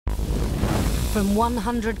From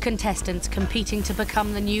 100 contestants competing to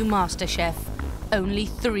become the new MasterChef, only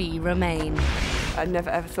 3 remain. I never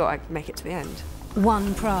ever thought I'd make it to the end.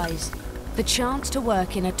 One prize, the chance to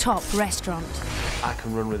work in a top restaurant. I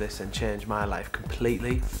can run with this and change my life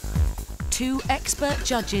completely. 2 expert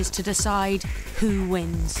judges to decide who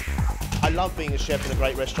wins. I love being a chef in a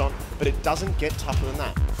great restaurant, but it doesn't get tougher than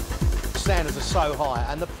that. Standards are so high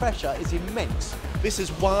and the pressure is immense. This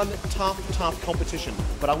is one tough competition,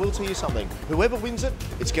 but I will tell you something. Whoever wins it,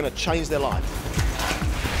 it's going to change their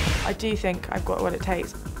life. I do think I've got what it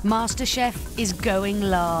takes. MasterChef is going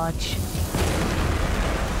large.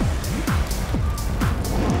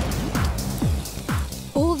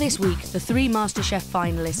 All this week, the 3 MasterChef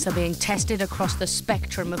finalists are being tested across the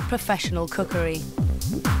spectrum of professional cookery.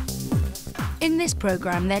 In this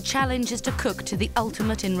programme, their challenge is to cook to the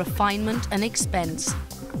ultimate in refinement and expense.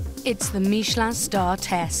 It's the Michelin star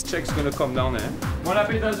test. Check's gonna come down there. Bon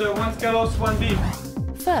appétit, 1 scallops, 1 beef.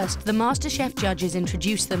 First, the MasterChef judges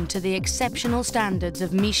introduce them to the exceptional standards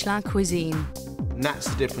of Michelin cuisine. And that's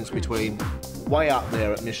the difference between way up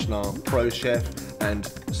there at Michelin Pro Chef and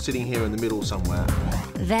sitting here in the middle somewhere.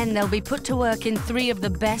 Then they'll be put to work in 3 of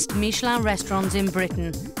the best Michelin restaurants in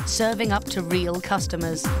Britain, serving up to real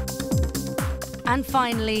customers. And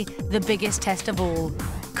finally, the biggest test of all,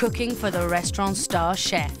 cooking for the restaurant star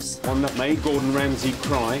chefs. One that made Gordon Ramsay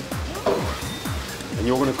cry, and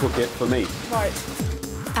you're going to cook it for me. Right.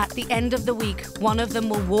 At the end of the week, one of them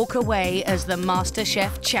will walk away as the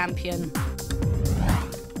MasterChef champion.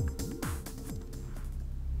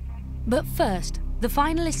 But first, the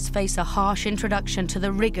finalists face a harsh introduction to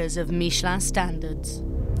the rigours of Michelin standards.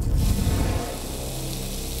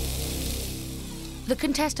 The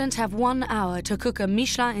contestants have 1 hour to cook a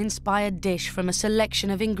Michelin-inspired dish from a selection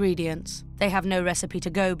of ingredients. They have no recipe to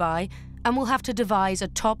go by and will have to devise a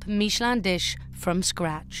top Michelin dish from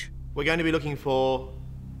scratch. We're going to be looking for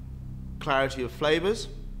clarity of flavours,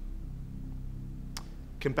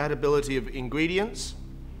 compatibility of ingredients.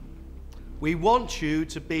 We want you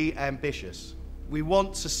to be ambitious. We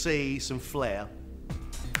want to see some flair.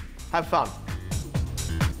 Have fun.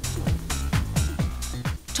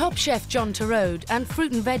 Top chef John Torode and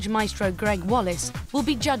fruit and veg maestro Greg Wallace will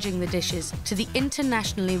be judging the dishes to the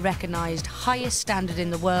internationally recognised highest standard in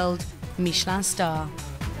the world, Michelin star.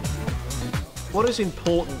 What is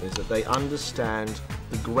important is that they understand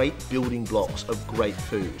the great building blocks of great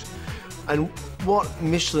food. And what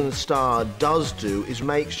Michelin star does do is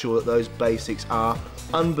make sure that those basics are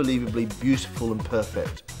unbelievably beautiful and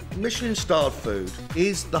perfect. Michelin-starred food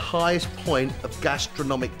is the highest point of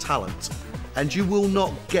gastronomic talent, and you will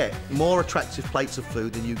not get more attractive plates of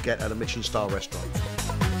food than you get at a Michelin-star restaurant.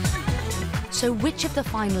 So which of the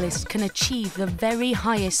finalists can achieve the very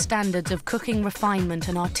highest standards of cooking refinement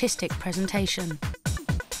and artistic presentation?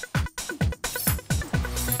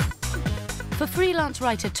 For freelance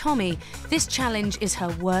writer Tommy, this challenge is her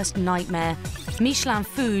worst nightmare. Michelin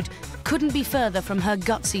food couldn't be further from her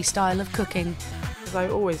gutsy style of cooking.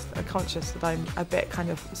 I'm always conscious that I'm a bit kind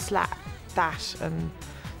of slapdash, and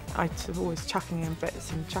I'm always chucking in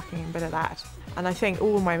bits and chucking in a bit of that. And I think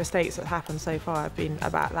all my mistakes that happened so far have been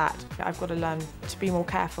about that. I've got to learn to be more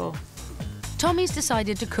careful. Tommy's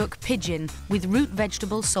decided to cook pigeon with root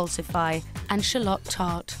vegetable salsify and shallot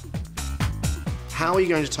tart. How are you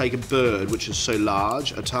going to take a bird which is so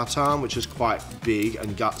large, a tartare which is quite big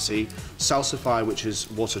and gutsy, salsify which is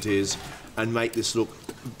what it is, and make this look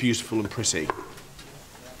beautiful and pretty?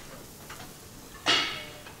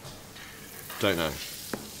 Don't know.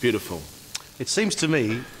 Beautiful. It seems to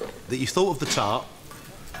me that you thought of the tart,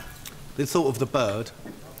 then thought of the bird,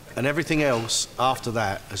 and everything else after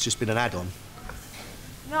that has just been an add-on.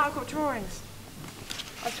 No, I've got drawings.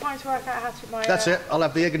 I'm trying to work out how to my... That's it. I'll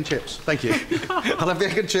have the egg and chips. Thank you. I'll have the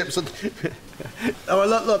egg and chips. And oh,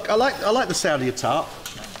 look. I like the sound of your tart.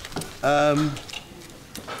 As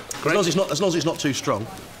long as it's not too strong.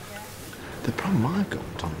 The problem I've got,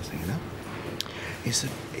 Thomas, you know, is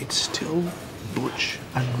that it's still butch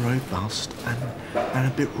and robust and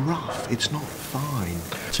a bit rough. It's not fine.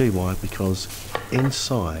 Tell you why, because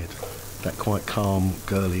inside that quite calm,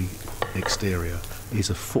 girly exterior is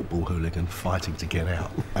a football hooligan fighting to get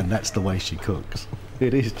out, and that's the way she cooks.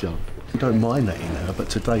 It is, John. We don't mind that in her, but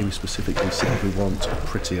today we specifically said we want a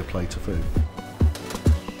prettier plate of food.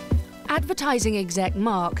 Advertising exec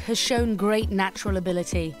Mark has shown great natural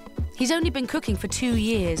ability. He's only been cooking for 2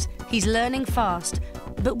 years. He's learning fast,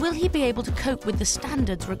 but will he be able to cope with the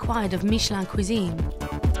standards required of Michelin cuisine?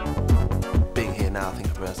 Being here now, I think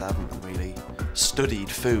I've realised I haven't really studied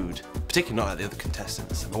food, particularly not like the other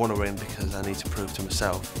contestants. I want to win because I need to prove to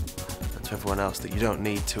myself and to everyone else that you don't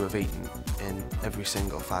need to have eaten in every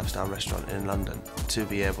single 5-star restaurant in London to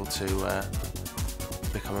be able to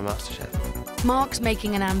become a MasterChef. Mark's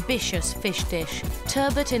making an ambitious fish dish,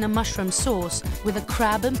 turbot in a mushroom sauce with a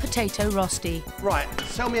crab and potato rosti. Right,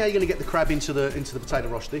 tell me how you're going to get the crab into the potato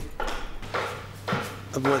rosti. I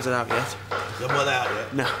haven't worked it out yet. You haven't worked that out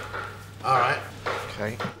yet? No. All right.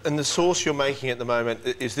 Okay. And the sauce you're making at the moment,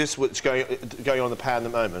 is this what's going on in the pan at the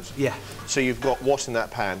moment? Yeah. So you've got what in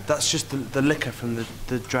that pan? That's just the liquor from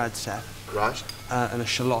the dried set. Right. And a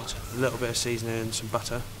shallot, a little bit of seasoning and some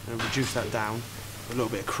butter, and reduce that down, a little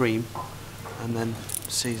bit of cream, and then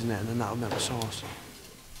season it, and then that'll make the sauce.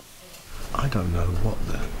 I don't know what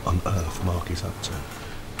on earth Mark is up to.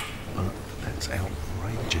 That's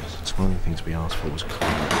outrageous. It's one of the things we asked for was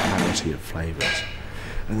clarity of flavours.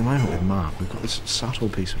 And at the moment with Mark, we've got this subtle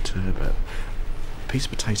piece of turbot, a piece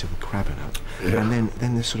of potato with crab in it, yeah. and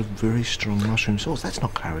then this sort of very strong mushroom sauce. That's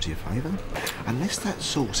not clarity of flavour. Unless that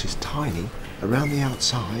sauce is tiny around the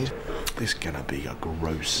outside, it's gonna be a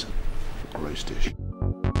gross dish.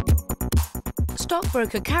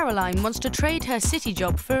 Stockbroker Caroline wants to trade her city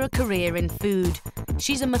job for a career in food.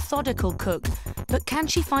 She's a methodical cook, but can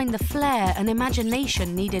she find the flair and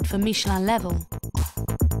imagination needed for Michelin level?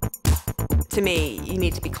 To me, you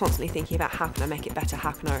need to be constantly thinking about how can I make it better,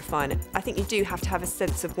 how can I refine it. I think you do have to have a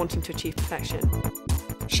sense of wanting to achieve perfection.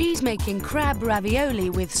 She's making crab ravioli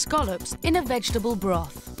with scallops in a vegetable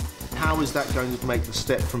broth. How is that going to make the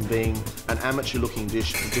step from being an amateur-looking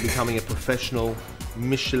dish to becoming a professional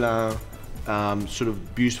Michelin, sort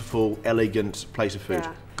of beautiful, elegant plate of food?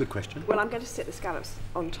 Yeah. Good question. Well, I'm going to sit the scallops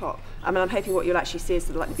on top. I mean, I'm hoping what you'll actually see is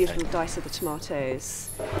sort of like the beautiful dice of the tomatoes,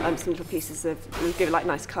 some little pieces of, we'll give it like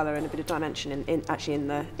nice colour and a bit of dimension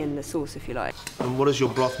in the sauce, if you like. And what is your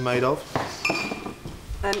broth made of?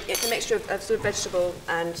 It's a mixture of sort of vegetable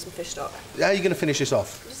and some fish stock. How are you going to finish this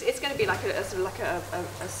off? It's going to be like a sort of like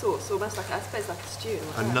a sauce, almost like, I suppose, like a stew.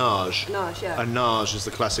 A nage. Nage, yeah. A nage is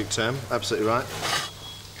the classic term. Absolutely right.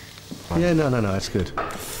 Yeah, no, it's good.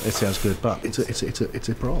 It sounds good, but it's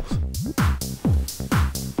a broth.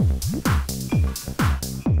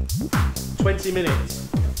 20 minutes.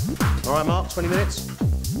 All right, Mark, 20 minutes.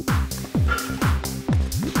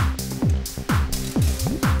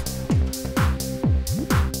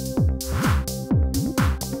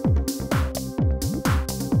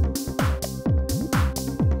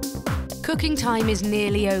 Cooking time is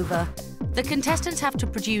nearly over. The contestants have to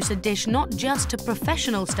produce a dish not just to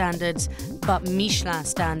professional standards, but Michelin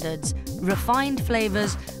standards, refined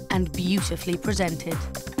flavours and beautifully presented.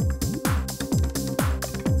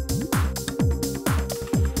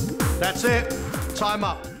 That's it. Time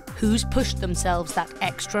up. Who's pushed themselves that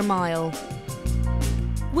extra mile?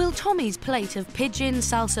 Will Tommy's plate of pigeon,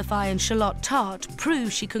 salsify and shallot tart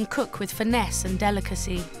prove she can cook with finesse and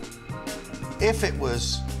delicacy? If it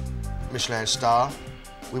was Michelin star,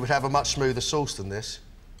 we would have a much smoother sauce than this.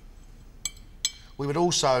 We would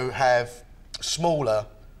also have smaller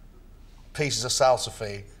pieces of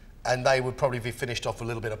salsify, and they would probably be finished off with a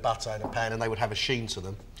little bit of butter in a pan, and they would have a sheen to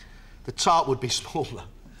them. The tart would be smaller.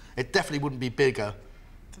 It definitely wouldn't be bigger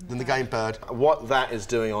than the game bird. What that is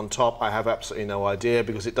doing on top, I have absolutely no idea,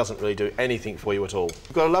 because it doesn't really do anything for you at all.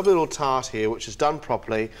 We've got a lovely little tart here, which is done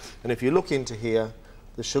properly, and if you look into here,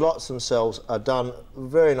 the shallots themselves are done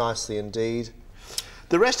very nicely indeed.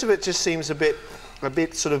 The rest of it just seems a bit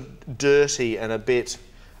sort of dirty and a bit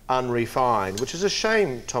unrefined, which is a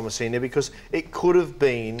shame, Thomasina, because it could have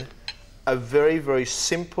been a very, very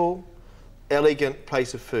simple, elegant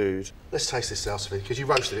plate of food. Let's taste this salsify, because you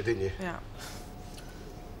roasted it, didn't you? Yeah.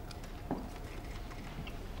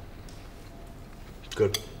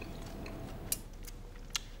 Good.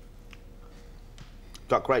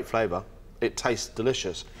 Got great flavour. It tastes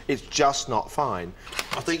delicious. It's just not fine.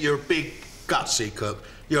 I think you're a big gutsy cook.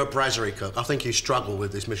 You're a brasserie cook. I think you struggle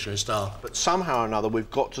with this Michelin star. But somehow or another,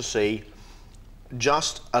 we've got to see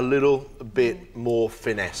just a little bit more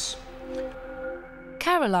finesse.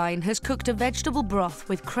 Caroline has cooked a vegetable broth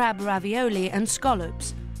with crab ravioli and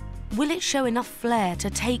scallops. Will it show enough flair to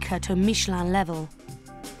take her to Michelin level?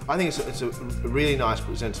 I think it's a really nice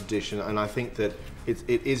presented dish, and I think that it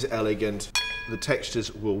is elegant. The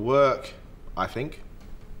textures will work, I think.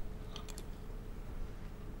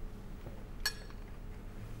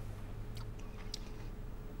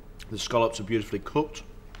 The scallops are beautifully cooked.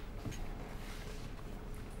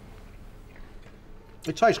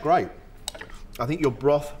 It tastes great. I think your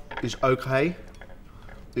broth is okay.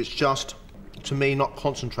 It's just, to me, not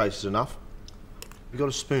concentrated enough. You've got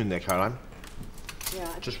a spoon there, Caroline. Yeah,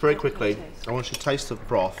 just very quickly, I want you to taste the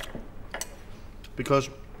broth, because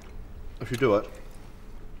if you do it,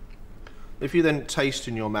 if you then taste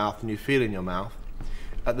in your mouth and you feel in your mouth,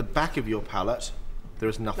 At the back of your palate, there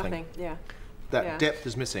is nothing. Nothing, yeah. That depth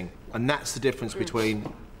is missing, and that's the difference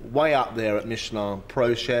between way up there at Michelin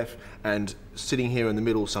Pro Chef and sitting here in the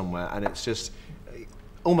middle somewhere, and it's just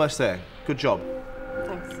almost there. Good job.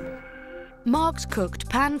 Thanks. Mark's cooked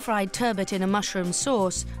pan-fried turbot in a mushroom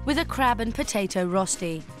sauce with a crab and potato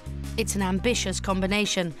rosti. It's an ambitious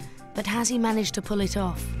combination, but has he managed to pull it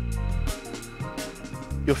off?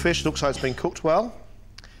 Your fish looks like it's been cooked well.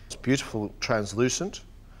 It's beautiful, translucent,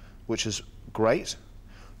 which is great.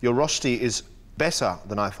 Your rosti is better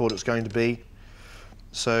than I thought it was going to be.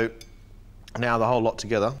 So now the whole lot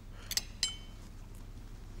together.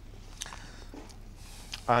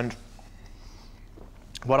 And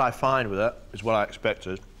what I find with it is what I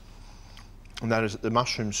expected, and that is that the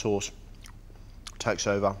mushroom sauce takes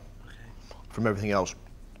over from everything else.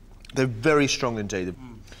 They're very strong indeed.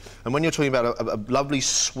 And when you're talking about a lovely,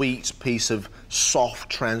 sweet piece of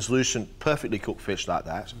soft, translucent, perfectly cooked fish like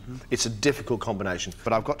that, it's a difficult combination.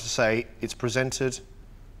 But I've got to say, it's presented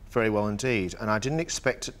very well indeed. And I didn't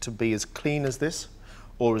expect it to be as clean as this,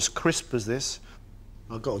 or as crisp as this.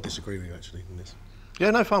 I've got to disagree with you, actually, in this.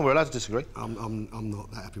 Yeah, no, fine, we're allowed to disagree. I'm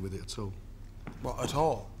not that happy with it at all. What, at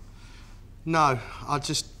all? No, I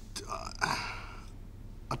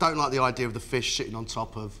don't like the idea of the fish sitting on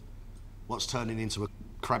top of what's turning into a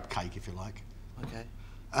crab cake, if you like. Okay.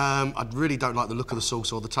 I really don't like the look of the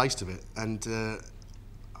sauce or the taste of it, and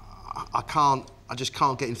I just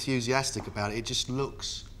can't get enthusiastic about it. It just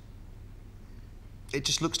looks too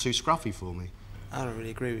scruffy for me. I don't really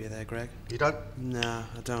agree with you there, Greg. You don't? No,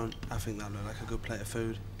 I don't. I think that looked like a good plate of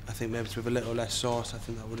food. I think maybe with a little less sauce, I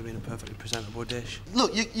think that would have been a perfectly presentable dish.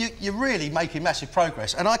 Look, you're really making massive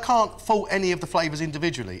progress, and I can't fault any of the flavours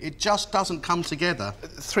individually. It just doesn't come together.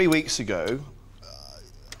 3 weeks ago,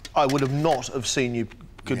 I would have not have seen you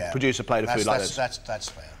produce a plate of food like this. That's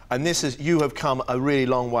fair. And this is, you have come a really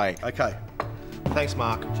long way. Okay. Thanks,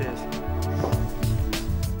 Mark. Cheers.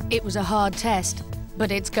 It was a hard test,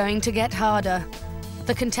 but it's going to get harder.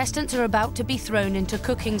 The contestants are about to be thrown into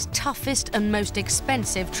cooking's toughest and most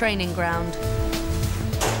expensive training ground.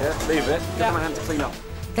 Yeah, leave it. Give them a hand to clean up.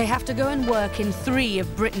 They have to go and work in 3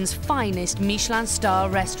 of Britain's finest Michelin star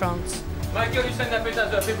restaurants.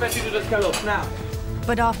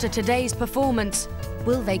 But after today's performance,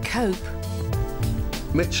 will they cope?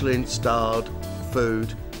 Michelin-starred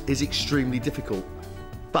food is extremely difficult.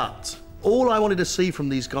 But all I wanted to see from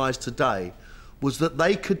these guys today was that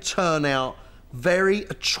they could turn out very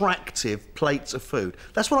attractive plates of food.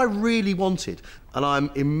 That's what I really wanted. And I'm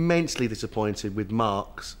immensely disappointed with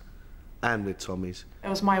Mark's and with Tommy's. It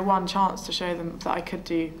was my one chance to show them that I could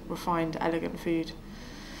do refined, elegant food.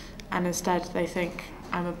 And instead they think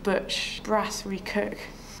I'm a butch, brasserie cook.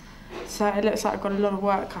 So it looks like I've got a lot of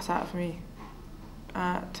work cut out for me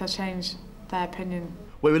to change their opinion.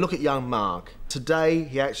 When we look at young Mark, today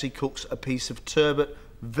he actually cooks a piece of turbot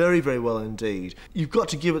very, very well indeed. You've got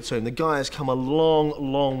to give it to him. The guy has come a long,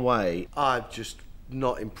 long way. I'm just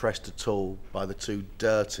not impressed at all by the 2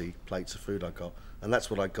 dirty plates of food I got. And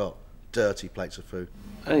that's what I got, dirty plates of food.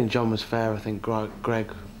 I think John was fair. I think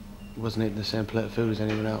Greg wasn't eating the same plate of food as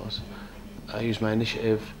anyone else. I used my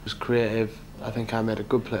initiative, was creative. I think I made a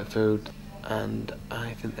good plate of food, and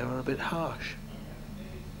I think they were a bit harsh.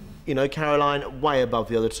 You know, Caroline, way above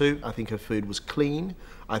the other 2. I think her food was clean.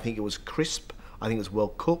 I think it was crisp. I think it was well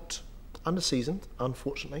cooked, under-seasoned,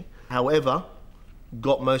 unfortunately. However,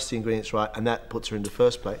 got most of the ingredients right, and that puts her in the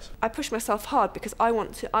first place. I push myself hard because I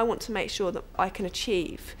want to make sure that I can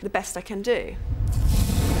achieve the best I can do.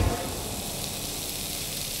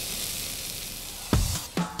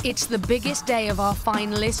 It's the biggest day of our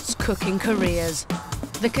finalists' cooking careers.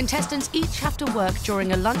 The contestants each have to work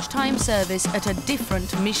during a lunchtime service at a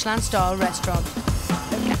different Michelin star restaurant.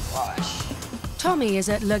 Tommy is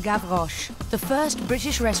at Le Gavroche, the first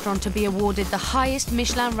British restaurant to be awarded the highest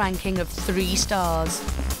Michelin ranking of 3 stars.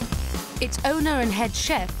 Its owner and head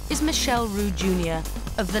chef is Michel Roux Jr.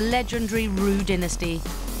 of the legendary Roux dynasty,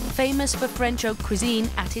 famous for French haute cuisine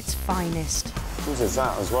at its finest. Who's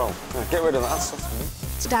that as well? Yeah, get rid of that stuff.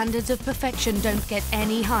 Standards of perfection don't get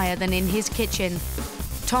any higher than in his kitchen.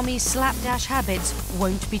 Tommy's slapdash habits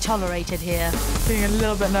won't be tolerated here. Feeling a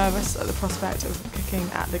little bit nervous at the prospect of cooking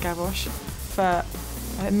at Le Gavroche for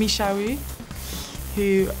Michel Roux,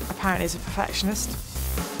 who apparently is a perfectionist.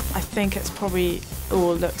 I think it's probably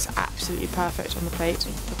all looks absolutely perfect on the plate,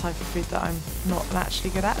 the type of food that I'm not naturally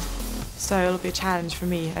good at. So it'll be a challenge for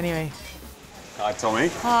me anyway. Hi, Tommy.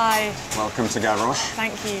 Hi. Welcome to Gavroche.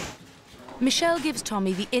 Thank you. Michelle gives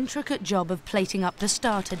Tommy the intricate job of plating up the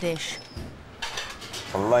starter dish.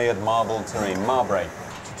 A layered marble terrine, marbre.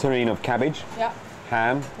 Terrine of cabbage, Yeah.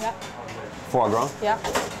 ham, Yeah. Foie gras. Yeah.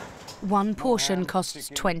 One portion costs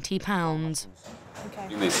 £20.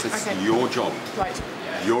 Okay. It's your job. Right.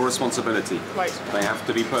 Your responsibility. Right. They have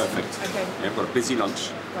to be perfect. Okay. You've got a busy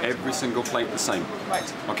lunch. Right. Every single plate the same.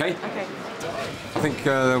 Right. Okay? Okay. I think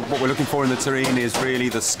what we're looking for in the terrine is really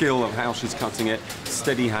the skill of how she's cutting it,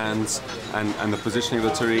 steady hands, and the positioning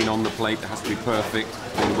of the terrine on the plate has to be perfect.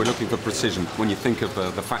 And we're looking for precision. When you think of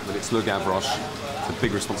the fact that it's Le Gavroche, it's a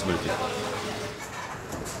big responsibility.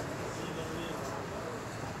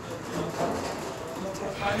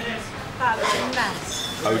 That was a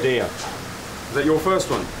mess. Oh dear. Is that your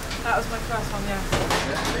first one? That was my first one, yeah.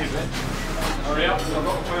 Hurry up, I've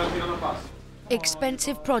got to put on the bus.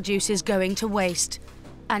 Expensive produce is going to waste,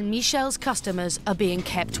 and Michel's customers are being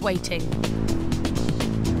kept waiting.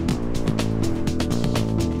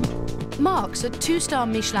 Mark's at two-star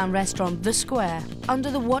Michelin restaurant The Square,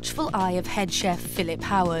 under the watchful eye of head chef Philip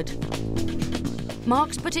Howard.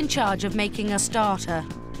 Mark's put in charge of making a starter,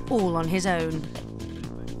 all on his own.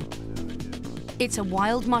 It's a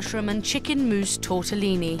wild mushroom and chicken mousse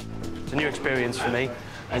tortellini. It's a new experience for me,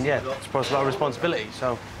 and yeah, it's brought a lot of responsibility,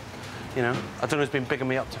 so, you know, I don't know who's been bigging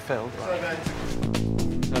me up to Phil. I'm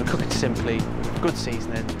going to cook it simply, good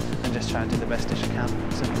seasoning, and just try and do the best dish I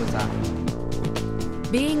can. Simple as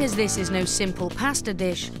that. Being as this is no simple pasta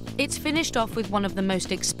dish, it's finished off with one of the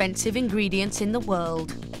most expensive ingredients in the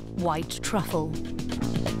world, white truffle.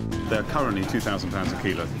 They're currently £2,000 a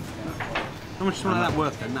kilo. How much is one of that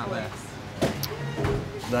worth then, that there?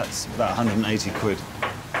 That's about 180 quid.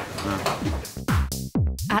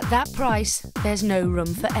 At that price, there's no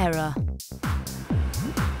room for error.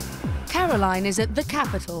 Caroline is at The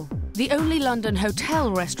Capital, the only London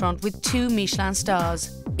hotel restaurant with 2 Michelin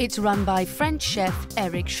stars. It's run by French chef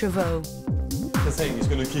Eric Chevaux. The thing is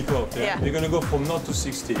going to kick off, yeah? They're going to go from 0 to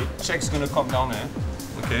 60. Check's going to come down here,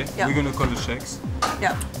 okay? Yeah. We're going to call the checks.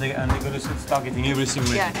 Yeah. And they're going to start getting everything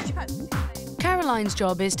ready. Yeah. Caroline's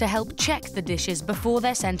job is to help check the dishes before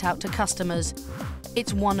they're sent out to customers.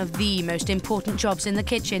 It's one of the most important jobs in the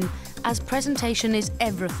kitchen, as presentation is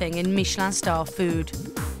everything in Michelin star food.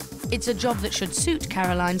 It's a job that should suit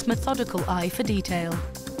Caroline's methodical eye for detail.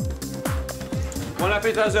 One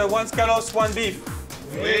appetizer, 1 scallops, 1 beef.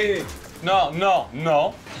 Oui. No.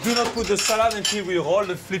 Do not put the salad until we roll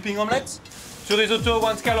the flipping omelette. Sur risotto,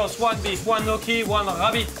 1 scallops, 1 beef, 1 gnocchi, 1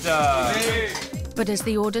 rabbit. Oui. But as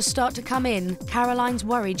the orders start to come in, Caroline's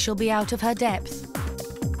worried she'll be out of her depth.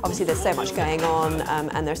 Obviously, there's so much going on,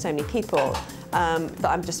 and there are so many people that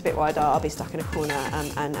I'm just a bit worried I'll be stuck in a corner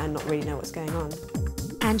and not really know what's going on.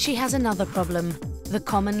 And she has another problem. The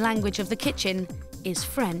common language of the kitchen is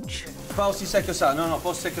French. Pas aussi sec que ça, non, pas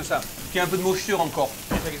aussi sec que ça. Il y a un peu de moisissure encore.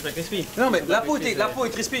 Crispy. Non, mais la peau est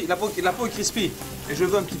crispy, la peau est crispy. Et je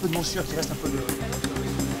veux un petit peu de moisissure, qui reste un peu de...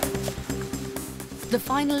 The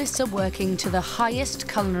finalists are working to the highest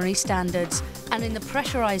culinary standards and in the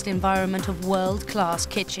pressurised environment of world-class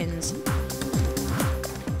kitchens.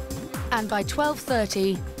 And by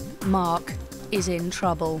 12:30, Mark is in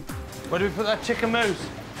trouble. Where do we put that chicken mousse?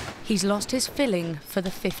 He's lost his filling for the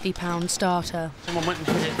 £50 starter. Someone went and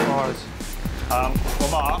put it for us. For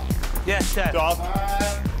Mark? Yes, chef.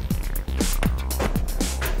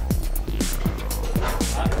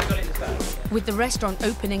 With the restaurant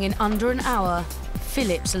opening in under an hour,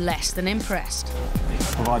 Philip's less than impressed.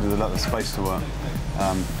 Provided a lot of space to work,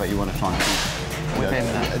 but you want to try and keep within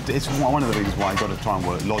that. It's one of the reasons why you've got to try and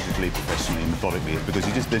work logically, professionally, and methodically, is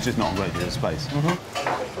because there's just not a great deal of space.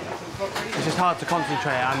 It's just hard to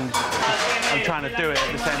concentrate and I'm trying to do it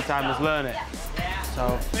at the same time as learn it.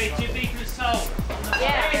 So.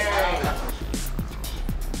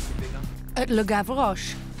 At Le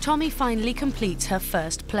Gavroche, Tommy finally completes her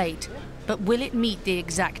first plate. But will it meet the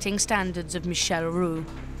exacting standards of Michel Roux?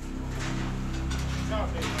 All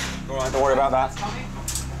right, don't worry about that.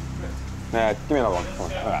 Yeah, give me another one. Come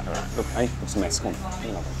on. All right. Look, hey, what's the mess? Come on, give me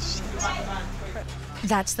another one.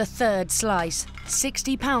 That's the third slice,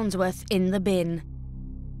 £60 worth in the bin.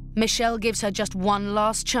 Michel gives her just one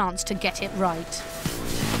last chance to get it right.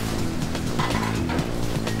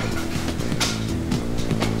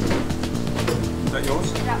 Is that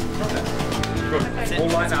yours? Yeah. Good. All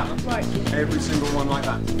like that. Right. Every single one like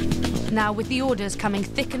that. Now, with the orders coming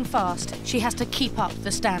thick and fast, she has to keep up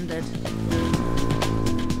the standard.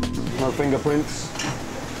 No fingerprints.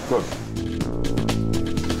 Good.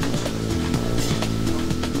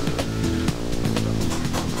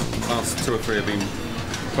 Last 2 or 3 have been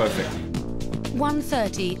perfect.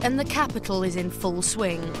 1:30 and the capital is in full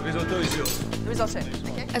swing. Risotto is yours. Risotto,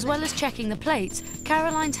 okay. As well as checking the plates,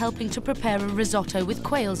 Caroline's helping to prepare a risotto with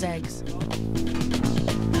quail's eggs.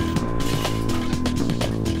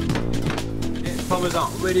 Pas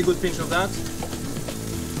Parmesan, really good pinch of that.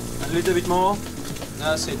 A little bit more.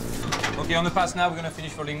 That's it. Okay, on the pass now, we're going to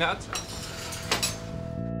finish rolling that.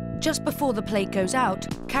 Just before the plate goes out,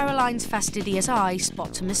 Caroline's fastidious eye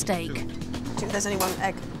spots a mistake. There's only one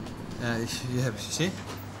egg. You see?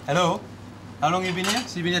 Hello? How long you been here?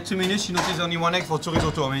 So you've been here 2 minutes, you notice only one egg for two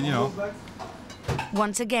risotto, I mean, you know.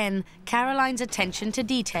 Once again, Caroline's attention to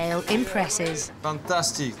detail impresses.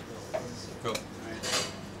 Fantastic. Go.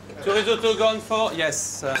 Two risotto gone for,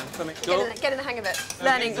 yes. Coming. Go. Get in the hang of it.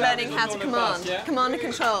 Learning how to command. Yeah. Command and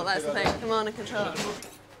control, that's the thing. Command and control.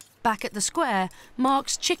 Back at the square,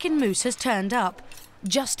 Mark's chicken mousse has turned up,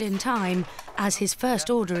 just in time, as his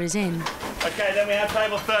first order is in. OK, then we have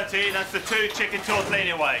table 13, that's the 2 chicken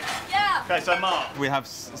tortellini away. Yeah! OK, so Mark. We have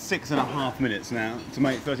 6.5 minutes now to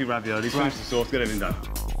make 30 ravioli, finish the sauce, get everything done.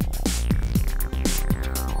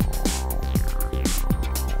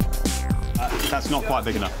 That's not quite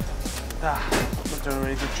big enough. Not doing a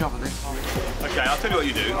really good job of this. OK, I'll tell you what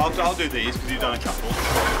you do. I'll do these because you've done a couple.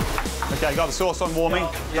 OK, got the sauce on warming.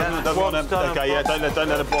 Yeah. Doesn't want to, OK, yeah, don't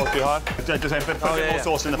let it boil too hard. Just put a bit more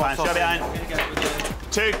sauce in the pan. Shove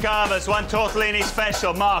it in. 2 carvers, 1 tortellini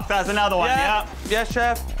special. Mark, that's another one, yeah? Yes,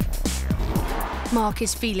 chef. Mark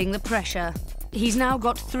is feeling the pressure. He's now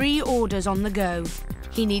got 3 orders on the go.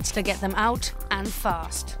 He needs to get them out and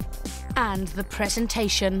fast. And the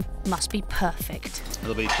presentation must be perfect.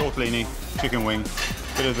 It'll be tortellini, chicken wing,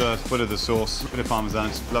 bit of the sauce, bit of parmesan.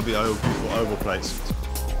 It's lovely oval plates.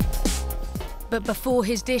 But before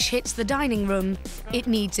his dish hits the dining room, it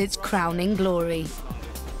needs its crowning glory.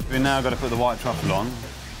 We've now got to put the white truffle on,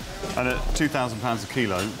 and at £2,000 a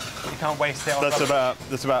kilo. You can't waste it. That's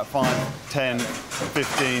about 5, 10,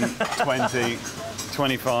 15, 20,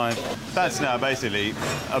 25. That's now basically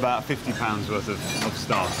about £50 worth of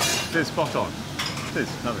starter. It's spot on. It is,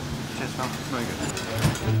 lovely. Cheers, pal. Very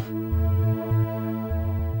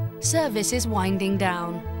good. Service is winding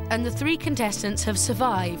down, and the 3 contestants have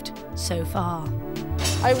survived so far.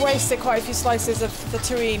 I wasted quite a few slices of the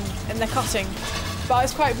terrine in the cutting, but I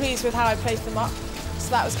was quite pleased with how I placed them up,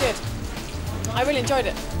 so that was good. I really enjoyed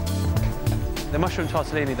it. The mushroom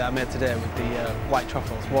tortellini that I made today with the white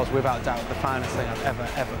truffles was without doubt the finest thing I've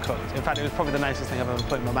ever cooked. In fact, it was probably the nicest thing I've ever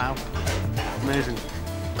put in my mouth. Amazing.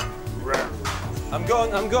 I'm gone.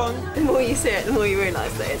 The more you see it, the more you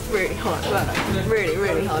realise that it's really hard work. Really,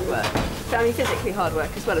 really hard work. But, I mean, physically hard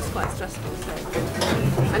work as well as quite stressful. So.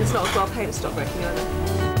 And it's not as well paid as stockbroking either.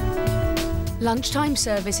 Lunchtime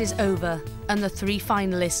service is over, and the 3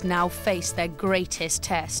 finalists now face their greatest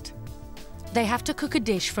test. They have to cook a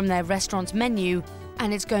dish from their restaurant's menu,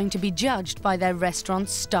 and it's going to be judged by their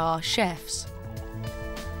restaurant's star chefs.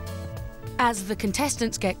 As the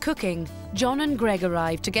contestants get cooking, John and Greg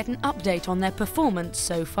arrive to get an update on their performance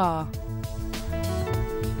so far.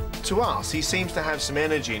 To us, he seems to have some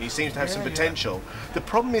energy and he seems to have some potential. The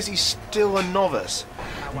problem is he's still a novice.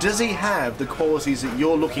 Does he have the qualities that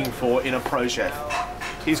you're looking for in a pro chef?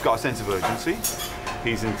 He's got a sense of urgency.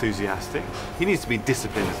 He's enthusiastic. He needs to be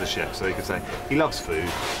disciplined as a chef, so you could say he loves food.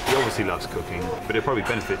 He obviously loves cooking, but it probably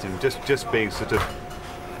benefits him just being sort of.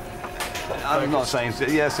 I'm not saying,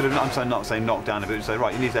 yeah, sort of. I'm not saying knock down a bit. Say,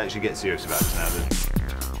 right, you need to actually get serious about this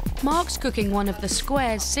now. Mark's cooking one of the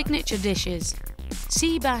square's signature dishes: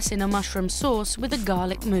 sea bass in a mushroom sauce with a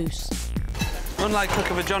garlic mousse. Unlike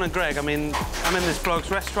cooking for John and Greg, I mean, I'm in this bloke's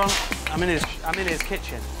restaurant. I'm in his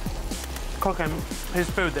kitchen, cooking his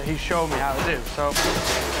food that he's shown me how to do. So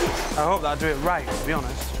I hope that I do it right, to be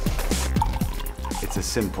honest. It's a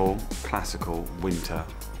simple, classical, winter,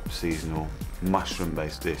 seasonal,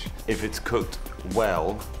 mushroom-based dish. If it's cooked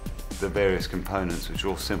well, the various components, which are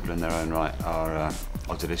all simple in their own right, are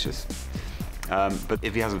delicious. But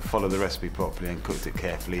if he hasn't followed the recipe properly and cooked it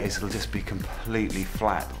carefully, it'll just be completely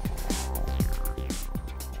flat.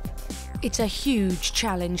 It's a huge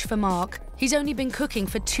challenge for Mark. He's only been cooking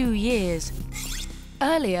for 2 years.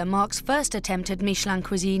 Earlier, Mark's first attempt at Michelin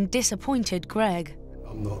cuisine disappointed Greg.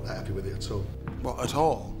 I'm not happy with it at all. What, at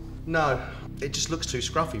all? No, it just looks too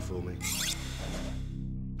scruffy for me.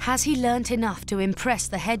 Has he learnt enough to impress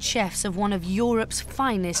the head chefs of one of Europe's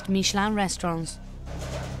finest Michelin restaurants?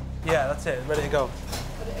 Yeah, that's it. Ready to go.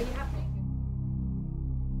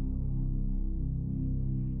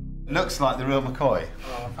 Looks like the real McCoy.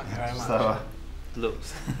 Oh, thank you very much. So,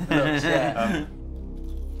 looks, yeah.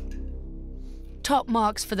 Top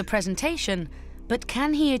marks for the presentation, but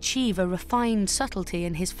can he achieve a refined subtlety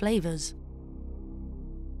in his flavours?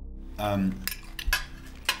 I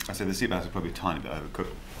say the sea bass is probably a tiny bit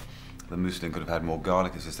overcooked. The mousseline could have had more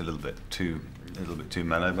garlic. It's just a little bit too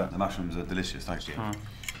mellow, but the mushrooms are delicious, actually.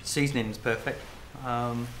 Seasoning's perfect.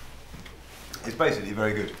 It's basically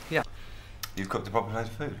very good. Yeah. You've cooked a proper plate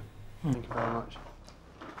of food. Thank you very much.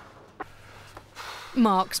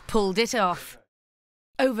 Mark's pulled it off.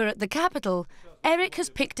 Over at the capital, Eric has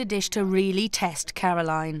picked a dish to really test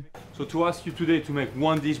Caroline. So to ask you today to make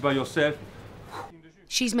one dish by yourself.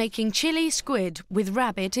 She's making chili squid with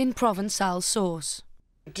rabbit in Provençal sauce.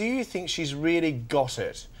 Do you think she's really got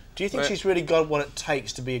it? Do you think she's really got what it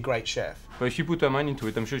takes to be a great chef? But if she put her mind into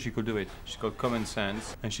it, I'm sure she could do it. She's got common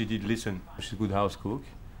sense, and she did listen. She's a good house cook.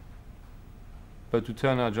 But to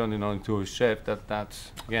turn her job into a chef,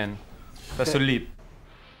 that's a leap.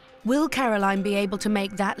 Will Caroline be able to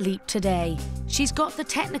make that leap today? She's got the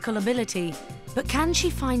technical ability, but can she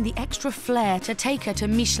find the extra flair to take her to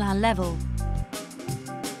Michelin level?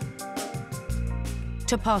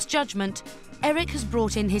 To pass judgment, Eric has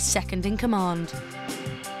brought in his second in command. So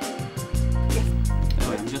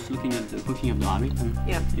I'm just looking at the cooking of the rabbit.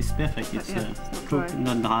 It's perfect. It's cooked,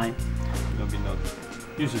 not dry.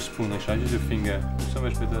 Use a spoon, actually. Use a finger. It's so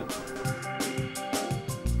much better.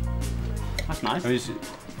 That's nice.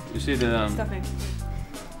 You see the... Stuffing.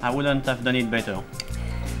 I wouldn't have done it better.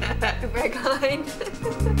 Very kind.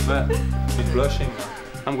 But she's blushing.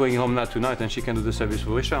 I'm going home now tonight and she can do the service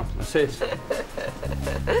for Richard. That's it.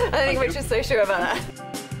 I think Richard's so sure about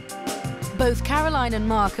that. Both Caroline and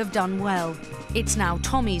Mark have done well. It's now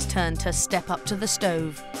Tommy's turn to step up to the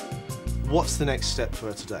stove. What's the next step for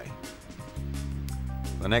her today?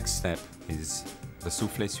 The next step is the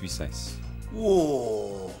soufflé suissesse.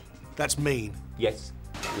 Whoa, that's mean. Yes.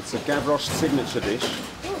 It's a Gavroche signature dish.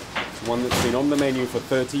 It's one that's been on the menu for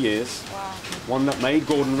 30 years. Wow. One that made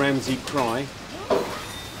Gordon Ramsay cry.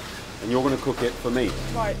 And you're going to cook it for me.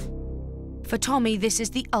 Right. For Tommy, this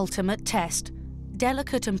is the ultimate test.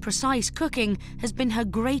 Delicate and precise cooking has been her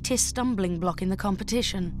greatest stumbling block in the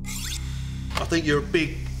competition. I think you're a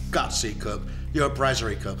big, gutsy cook. You're a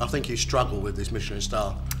brasserie cook. I think you struggle with this Michelin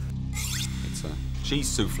star. It's a cheese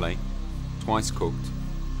soufflé, twice cooked,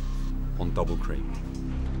 on double cream.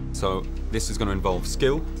 So this is going to involve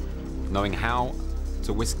skill, knowing how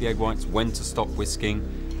to whisk the egg whites, when to stop whisking,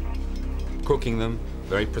 cooking them,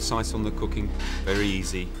 very precise on the cooking, very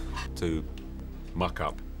easy to muck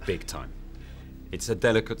up, big time. It's a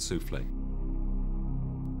delicate soufflé.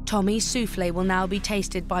 Tommy's soufflé will now be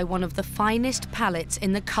tasted by one of the finest palates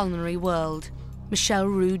in the culinary world, Michelle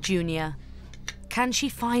Roux Jr. Can she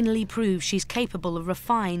finally prove she's capable of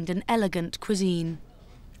refined and elegant cuisine?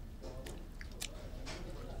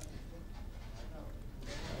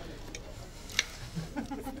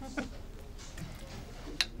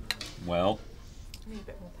 Well,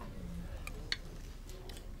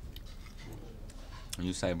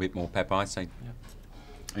 you say a bit more pepper, I say,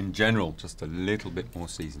 in general, just a little bit more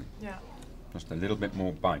seasoning. Yeah. Just a little bit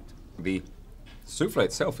more bite. The soufflé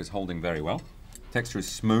itself is holding very well. Texture is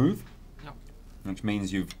smooth, which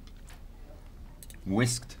means you've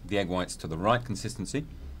whisked the egg whites to the right consistency.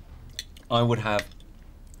 I would have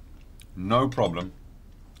no problem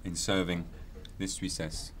in serving this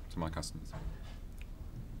Suissesse to my customers.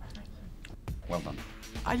 Well done.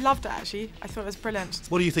 I loved it, actually. I thought it was brilliant.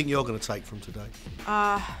 What do you think you're going to take from today?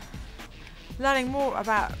 Learning more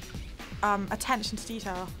about attention to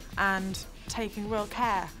detail and taking real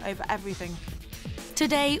care over everything.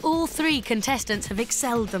 Today, all three contestants have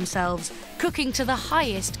excelled themselves, cooking to the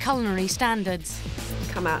highest culinary standards.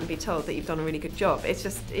 Come out and be told that you've done a really good job. It's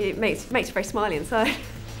just, it makes you very smiley inside.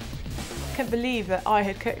 I couldn't believe that I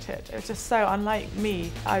had cooked it. It was just so unlike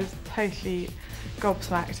me. I was totally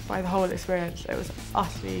gobsmacked by the whole experience. It was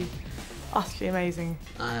utterly amazing.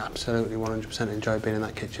 I absolutely 100% enjoyed being in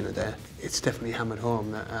that kitchen today. It's definitely hammered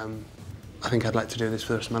home that I think I'd like to do this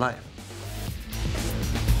for the rest of my life.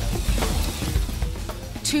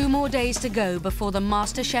 2 more days to go before the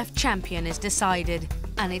MasterChef champion is decided,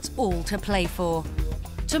 and it's all to play for.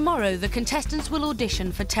 Tomorrow, the contestants will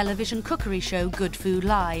audition for television cookery show Good Food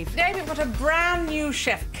Live. Today we've got a brand new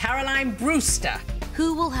chef, Caroline Brewster.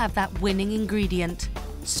 Who will have that winning ingredient?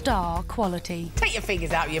 Star quality. Take your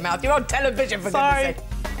fingers out of your mouth, you're on television for goodness sake.